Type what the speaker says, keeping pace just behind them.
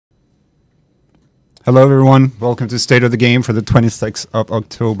Hello, everyone. Welcome to State of the Game for the 26th of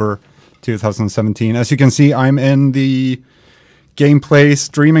October, 2017. As you can see, I'm in the gameplay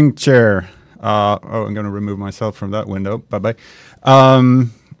streaming chair. I'm going to remove myself from that window. Bye-bye.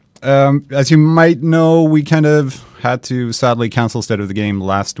 As you might know, we kind of had to sadly cancel State of the Game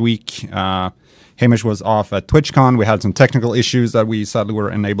last week. Hamish was off at TwitchCon. We had some technical issues that we sadly were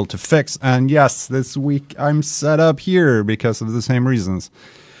unable to fix. And yes, this week I'm set up here because of the same reasons.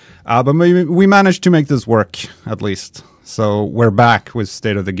 But we managed to make this work, at least. So we're back with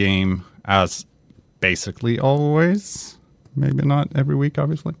State of the Game as basically always. Maybe not every week,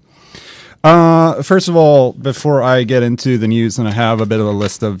 obviously. First of all, before I get into the news, and I have a bit of a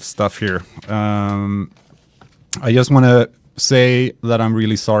list of stuff here, I just want to say that I'm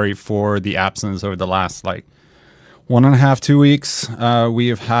really sorry for the absence over the last, 1.5, 2 weeks. We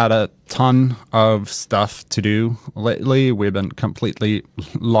have had a ton of stuff to do lately. We've been completely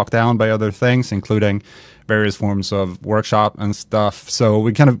locked down by other things, including various forms of workshop and stuff. So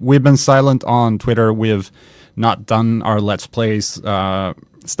we've been silent on Twitter. We have not done our Let's Plays,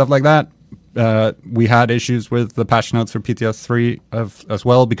 stuff like that. We had issues with the patch notes for PTS 3 as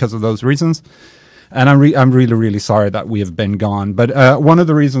well because of those reasons. And I'm really, really sorry that we have been gone. But one of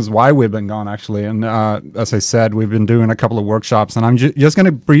the reasons why we've been gone, actually, and as I said, we've been doing a couple of workshops, and I'm just going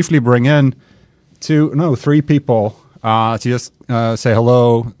to briefly bring in 3 people to just say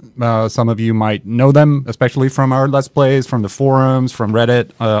hello. Some of you might know them, especially from our Let's Plays, from the forums, from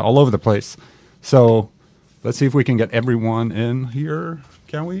Reddit, all over the place. So let's see if we can get everyone in here.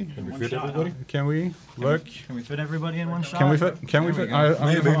 Can we? Can we fit everybody? Can we? Look. Can we fit everybody in one shot? Can we fit? Can we fit? I'm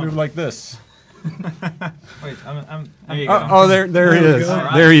going to move like this. Wait, there you go. Oh, there he is.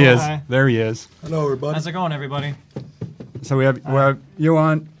 Right, there he is. hi. There he is. Hello, everybody. How's it going, everybody? So we have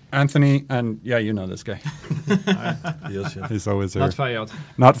Johan, Anthony, and yeah, you know this guy. Yes. He's always there. Not fired.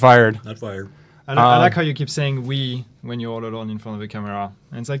 Not fired. Not fired. I like how you keep saying "we" when you're all alone in front of the camera,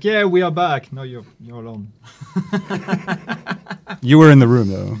 and it's like, "Yeah, we are back." No, you're alone. You were in the room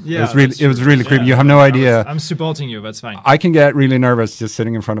though. Yeah, it was really creepy. You have no idea. I'm supporting you. That's fine. I can get really nervous just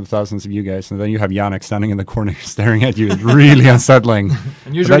sitting in front of thousands of you guys, and then you have Yannick standing in the corner staring at you. It's really unsettling.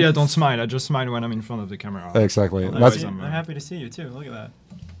 And usually I don't smile. I just smile when I'm in front of the camera. Exactly. Well, That's they're happy to see you too. Look at that.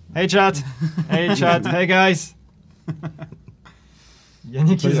 Hey chat. Hey chat. Hey guys.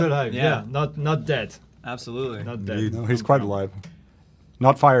 Yannick is alive. Yeah. Not dead. Absolutely. Not dead. no, he's quite alive.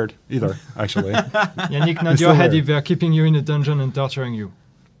 Not fired either, actually. Yannick, nod He's your still head there. if they're keeping you in a dungeon and torturing you.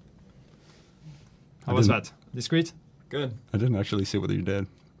 How was that? Discreet? Good. I didn't actually see what you did.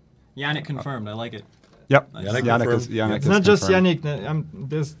 Yannick confirmed. I like it. Yep. Nice. Yannick It's is not just confirmed.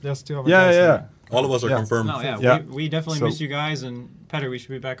 Yannick. There's two other Yeah, guys. yeah. All of us are Yeah. confirmed. No, yeah, Yeah. We definitely So- miss you guys, and Petter, we should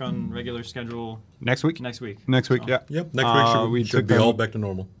be back on regular schedule Next week? next week. Next week, So- yeah. Yep. Next week we should took be them- all back to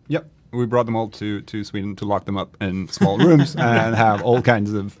normal. Yep. We brought them all to Sweden to lock them up in small rooms and have all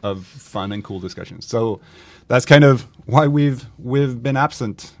kinds of fun and cool discussions. So that's kind of why we've been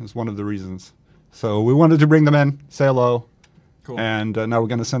absent, is one of the reasons. So we wanted to bring them in, say hello, Cool. and now we're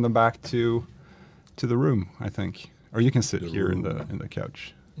going to send them back to the room, I think. Or you can sit The here in room. the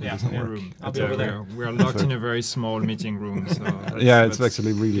couch. It Yeah, doesn't yeah. work. Room. I'll be Yeah, over there. We're locked in a very small meeting room. So Yeah, it's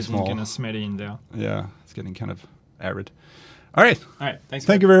actually really getting small. kind of smelly in there. Yeah, it's getting kind of arid. All right. All right. Thanks.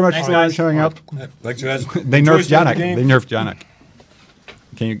 Thank you very much Thanks, for guys. showing up. Thanks, guys. They Enjoy nerfed State of the Yannick. Game. They nerfed Yannick.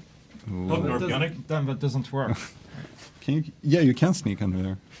 Can you... Damn, that doesn't work. Can you? Yeah, you can sneak under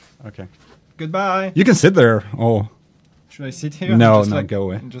there. Okay. Goodbye. You can sit there. Oh, Should I sit here? No, and just, no, go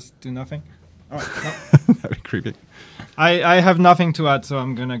away. and just do nothing. All right, no. that'd be creepy. I have nothing to add, so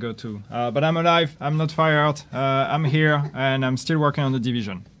I'm gonna go too. But I'm alive. I'm not fired. I'm here, and I'm still working on the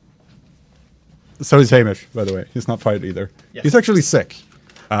division. So is Hamish, by the way. He's not fired either. Yes. He's actually sick.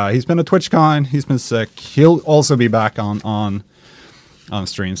 He's been at TwitchCon. He's been sick. He'll also be back on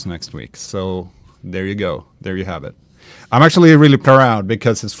streams next week. So there you go. There you have it. I'm actually really proud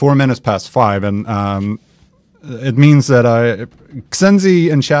because it's 4 minutes past 5, and it means that Xenzi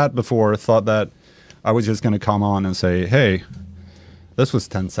in chat before thought that I was just going to come on and say, hey, this was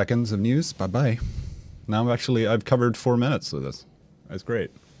 10 seconds of news. Bye-bye. Now I've covered 4 minutes of this. That's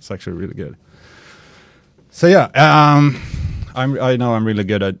great. It's actually really good. So yeah, I know I'm really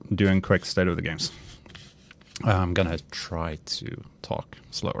good at doing quick state of the games. I'm going to try to talk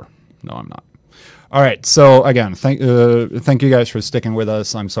slower. No, I'm not. All right. So again, thank you guys for sticking with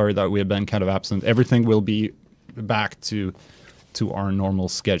us. I'm sorry that we have been kind of absent. Everything will be back to our normal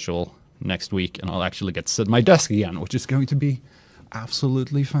schedule next week, and I'll actually get to sit at my desk again, which is going to be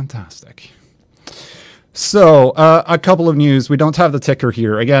absolutely fantastic. So, a couple of news. We don't have the ticker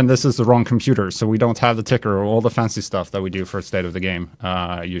here. Again, this is the wrong computer, so we don't have the ticker or all the fancy stuff that we do for State of the Game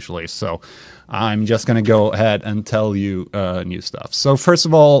usually. So, I'm just going to go ahead and tell you new stuff. So, first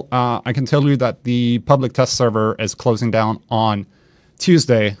of all, I can tell you that the public test server is closing down on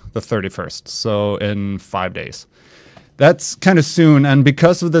Tuesday, the 31st. So, in 5 days. That's kind of soon, and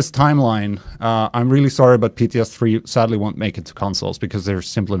because of this timeline, I'm really sorry, but PTS 3 sadly won't make it to consoles because there's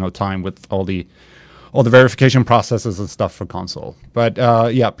simply no time with all the verification processes and stuff for console. But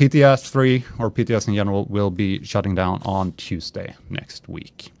yeah, PTS 3 or PTS in general will be shutting down on Tuesday next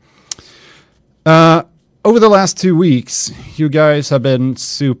week. Over the last 2 weeks, you guys have been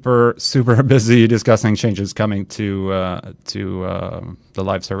super busy discussing changes coming to the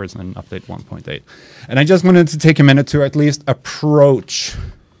live servers in update 1.8. And I just wanted to take a minute to at least approach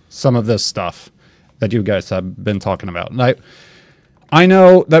some of this stuff that you guys have been talking about. And I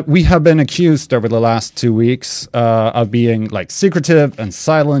know that we have been accused over the last 2 weeks of being like secretive and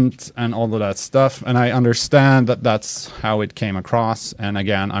silent and all of that stuff. And I understand that that's how it came across. And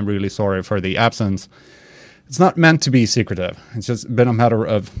again, I'm really sorry for the absence. It's not meant to be secretive. It's just been a matter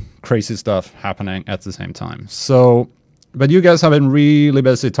of crazy stuff happening at the same time. So, but you guys have been really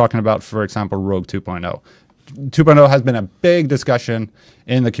busy talking about, for example, Rogue 2.0. 2.0 has been a big discussion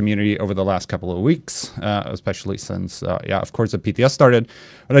in the community over the last couple of weeks, especially since, yeah, of course, the PTS started.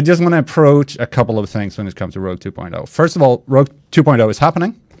 But I just want to approach a couple of things when it comes to Rogue 2.0. First of all, Rogue 2.0 is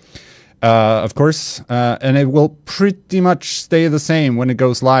happening, of course, and it will pretty much stay the same when it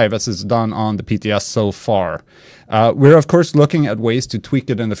goes live as it's done on the PTS so far. We're, of course, looking at ways to tweak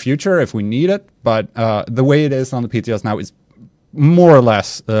it in the future if we need it, but the way it is on the PTS now is more or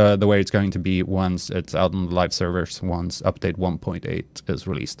less the way it's going to be once it's out on the live servers, once update 1.8 is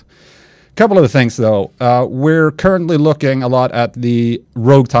released. A couple of things, though. We're currently looking a lot at the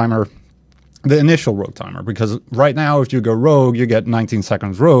rogue timer, the initial rogue timer, because right now if you go rogue, you get 19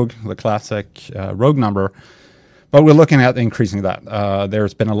 seconds rogue, the classic rogue number. But we're looking at increasing that.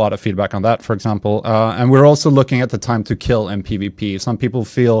 There's been a lot of feedback on that, for example. And we're also looking at the time to kill in PvP. Some people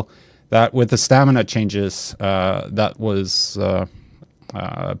feel that with the stamina changes that was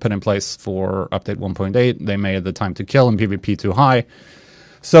put in place for update 1.8, they made the time to kill in PvP too high.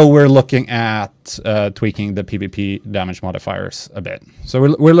 So we're looking at tweaking the PvP damage modifiers a bit.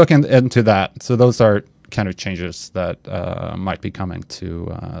 So we're looking into that. So those are kind of changes that might be coming to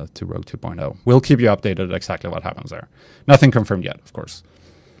Rogue 2.0. We'll keep you updated exactly what happens there. Nothing confirmed yet, of course.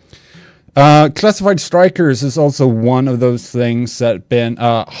 Classified strikers is also one of those things that been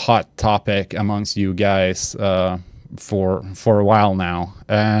a hot topic amongst you guys for a while now,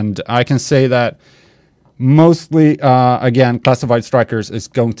 and I can say that mostly again, classified strikers is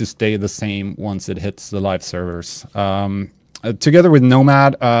going to stay the same once it hits the live servers. Together with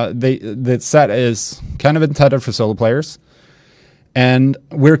Nomad, the set is kind of intended for solo players. And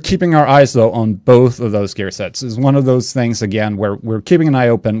we're keeping our eyes, though, on both of those gear sets. It's one of those things, again, where we're keeping an eye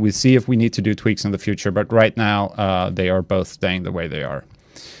open. We see if we need to do tweaks in the future, but right now they are both staying the way they are.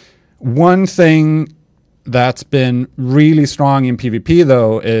 One thing that's been really strong in PvP,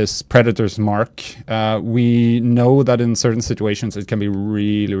 though, is Predator's Mark. We know that in certain situations it can be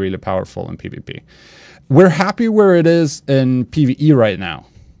really, really powerful in PvP. We're happy where it is in PvE right now.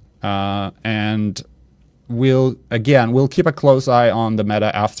 And we'll keep a close eye on the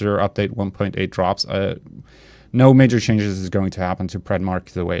meta after update 1.8 drops. No major changes is going to happen to Predmark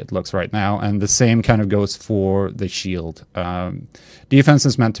the way it looks right now, and the same kind of goes for the shield. Defense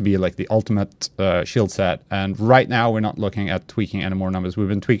is meant to be like the ultimate shield set, and right now we're not looking at tweaking any more numbers. We've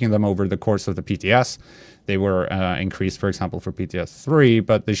been tweaking them over the course of the PTS. They were increased, for example, for PTS 3,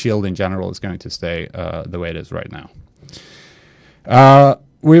 but the shield in general is going to stay the way it is right now.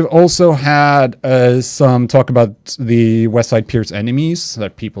 We've also had some talk about the Westside Pierce enemies,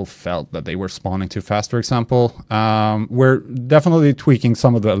 that people felt that they were spawning too fast, for example. We're definitely tweaking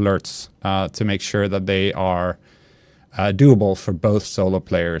some of the alerts to make sure that they are doable for both solo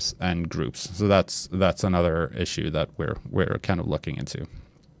players and groups. So that's another issue that we're kind of looking into.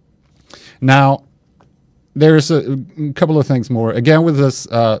 Now, there's a couple of things more. Again, with this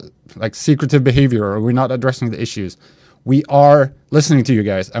like secretive behavior, or we're not addressing the issues. We are listening to you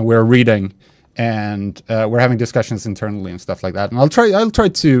guys, and we're reading, and we're having discussions internally and stuff like that. And I'll try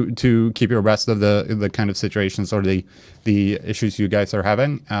to keep you abreast of the kind of situations or the issues you guys are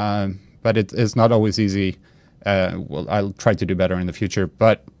having. But it's not always easy. Well, I'll try to do better in the future.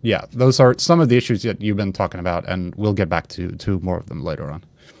 But yeah, those are some of the issues that you've been talking about, and we'll get back to more of them later on.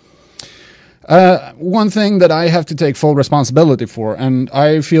 One thing that I have to take full responsibility for, and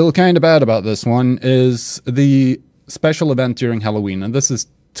I feel kind of bad about this one, is the special event during Halloween, and this is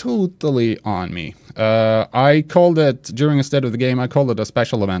totally on me. I called it, during a state of the game, I called it a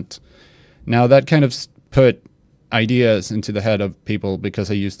special event. Now that kind of put ideas into the head of people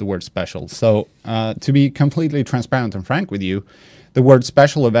because I used the word special. So to be completely transparent and frank with you, the word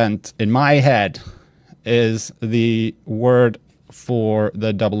special event in my head is the word for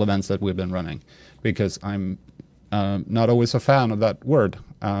the double events that we've been running, because I'm not always a fan of that word,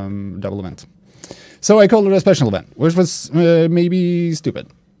 double event. So I called it a special event, which was maybe stupid,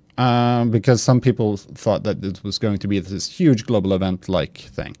 because some people thought that it was going to be this huge global event-like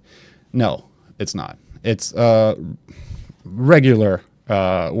thing. No, it's not. It's a regular,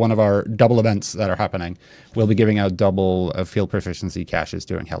 one of our double events that are happening. We'll be giving out double field proficiency caches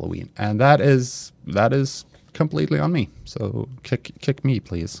during Halloween, and that is completely on me. So kick me,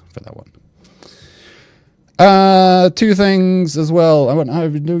 please, for that one. Two things as well.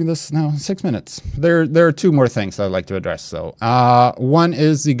 I've been doing this now 6 minutes. There are two more things I'd like to address. So one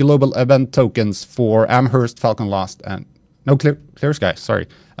is the global event tokens for Amherst, Falcon Lost, and Clear Sky, sorry,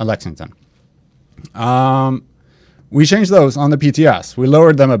 and Lexington. We changed those on the PTS. We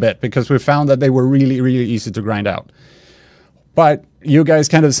lowered them a bit because we found that they were really, really easy to grind out. But you guys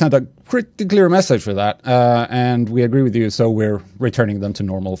kind of sent a pretty clear message for that, and we agree with you, so we're returning them to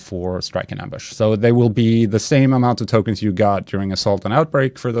normal for Strike and Ambush. So they will be the same amount of tokens you got during Assault and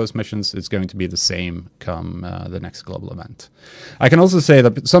Outbreak for those missions. It's going to be the same come the next global event. I can also say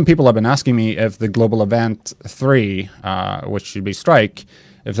that some people have been asking me if the global event 3, which should be Strike,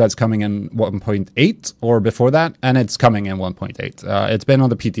 if that's coming in 1.8 or before that, and it's coming in 1.8. It's been on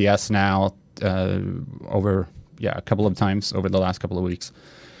the PTS now over a couple of times over the last couple of weeks.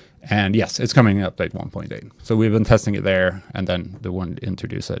 And yes, it's coming in update 1.8. So we've been testing it there, and then the one to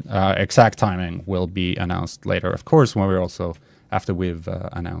introduce it. Exact timing will be announced later, of course, when we're also, after we've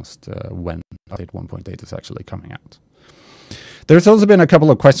announced when update 1.8 is actually coming out. There's also been a couple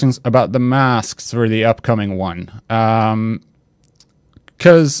of questions about the masks for the upcoming one.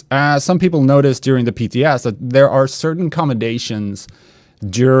 Because some people noticed during the PTS that there are certain accommodations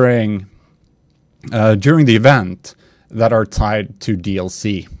during the event that are tied to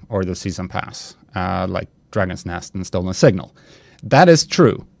DLC or the Season Pass, like Dragon's Nest and Stolen Signal. That is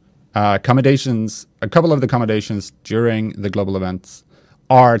true. Accommodations, a couple of the accommodations during the global events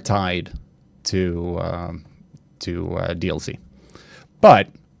are tied to DLC. But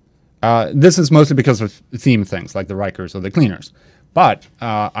this is mostly because of theme things like the Rikers or the Cleaners. But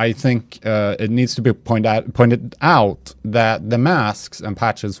I think it needs to be pointed out that the masks and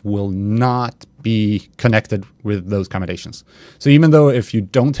patches will not be connected with those accommodations. So even though if you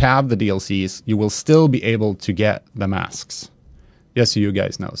don't have the DLCs, you will still be able to get the masks. Yes, you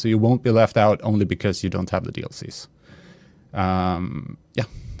guys know. So you won't be left out only because you don't have the DLCs. Yeah,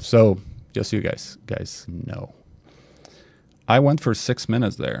 so just so you guys know. I went for 6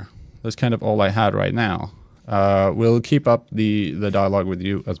 minutes there. That's kind of all I had right now. We'll keep up the dialogue with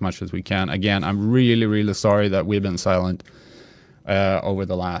you as much as we can. Again, I'm really, really sorry that we've been silent over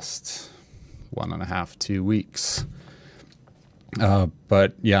the last 1.5, 2 weeks.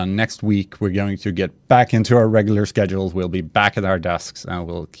 But yeah, next week we're going to get back into our regular schedules. We'll be back at our desks and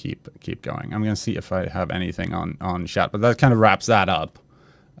we'll keep going. I'm going to see if I have anything on chat, but that kind of wraps that up.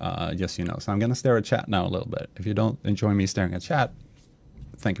 Just so you know. So I'm going to stare at chat now a little bit. If you don't enjoy me staring at chat,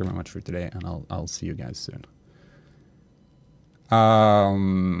 thank you very much for today, and I'll see you guys soon.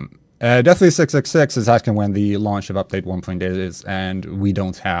 Deathly666 is asking when the launch of update 1.8 is, and we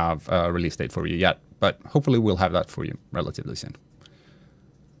don't have a release date for you yet, but hopefully we'll have that for you relatively soon.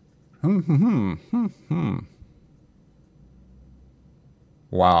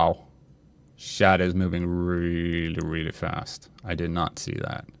 Wow. Chat is moving really, really fast. I did not see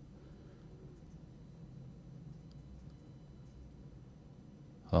that.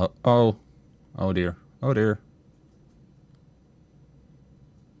 Oh dear. Oh dear.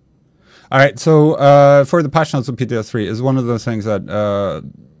 All right, so for the patch notes of PTS 3 is one of those things that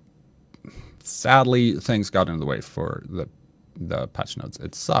sadly things got in the way for the patch notes.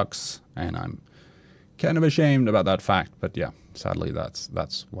 It sucks, and I'm kind of ashamed about that fact, but yeah, sadly that's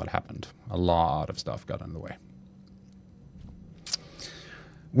what happened. A lot of stuff got in the way.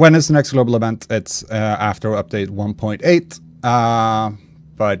 When is the next global event? It's after update 1.8.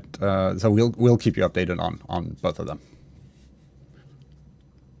 But so we'll keep you updated on both of them.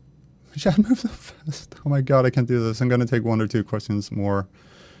 Chat move so fast. Oh my god, I can't do this. I'm gonna take 1 or 2 questions more,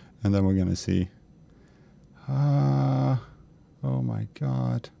 and then we're gonna see. Oh my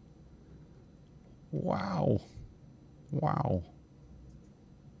god. Wow. Wow.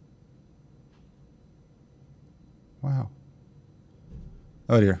 Wow.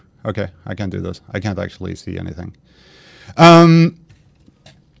 Oh dear. Okay, I can't do this. I can't actually see anything.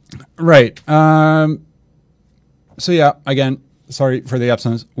 Right. So yeah, again, sorry for the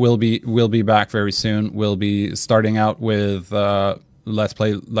absence. We'll be back very soon. We'll be starting out with Let's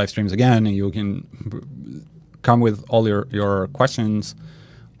Play live streams again, and you can come with all your questions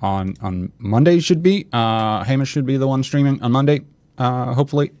on Monday. Should be Hamish should be the one streaming on Monday,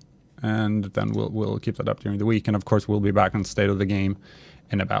 hopefully, and then we'll keep that up during the week. And of course, we'll be back on State of the Game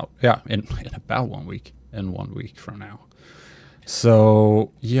in about 1 week, in 1 week from now.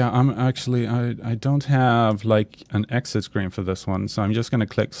 So yeah, I'm actually I don't have like an exit screen for this one, so I'm just gonna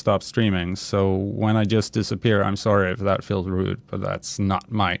click stop streaming. So when I just disappear, I'm sorry if that feels rude, but that's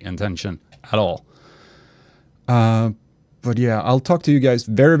not my intention at all. But yeah, I'll talk to you guys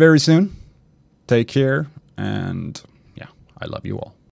very, very soon. Take care, and yeah, I love you all.